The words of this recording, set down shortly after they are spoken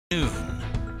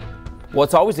Well,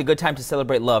 it's always a good time to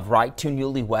celebrate love, right? Two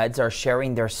newlyweds are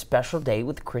sharing their special day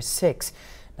with Chris 6.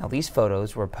 Now, these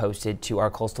photos were posted to our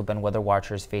Coastal Bend Weather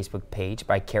Watchers Facebook page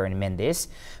by Karen Mendez.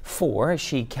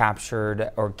 She captioned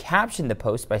the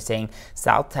post by saying,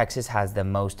 "South Texas has the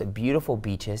most beautiful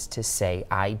beaches to say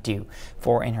I do."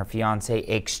 Fore and her fiance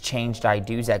exchanged I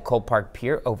do's at Cole Park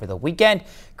Pier over the weekend.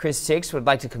 Chris 6 would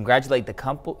like to congratulate the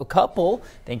couple.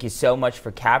 Thank you so much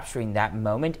for capturing that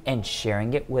moment and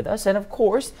sharing it with us. And of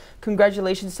course,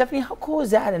 congratulations, Stephanie. How cool is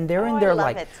that? And they're in their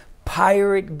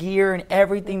pirate gear and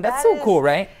everything. That's so cool,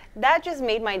 right? That just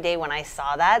made my day when I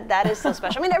saw that. That is so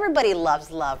special. I mean, everybody loves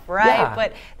love, right? Yeah.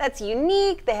 But that's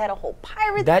unique. They had a whole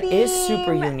pirate theme. That is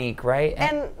super unique, right?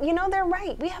 And you know, they're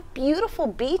right. We have beautiful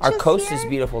beaches Our coast here. is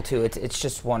beautiful too. It's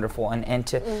just wonderful. And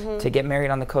to get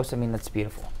married on the coast, I mean, that's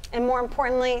beautiful. And more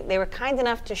importantly, they were kind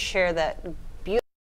enough to share that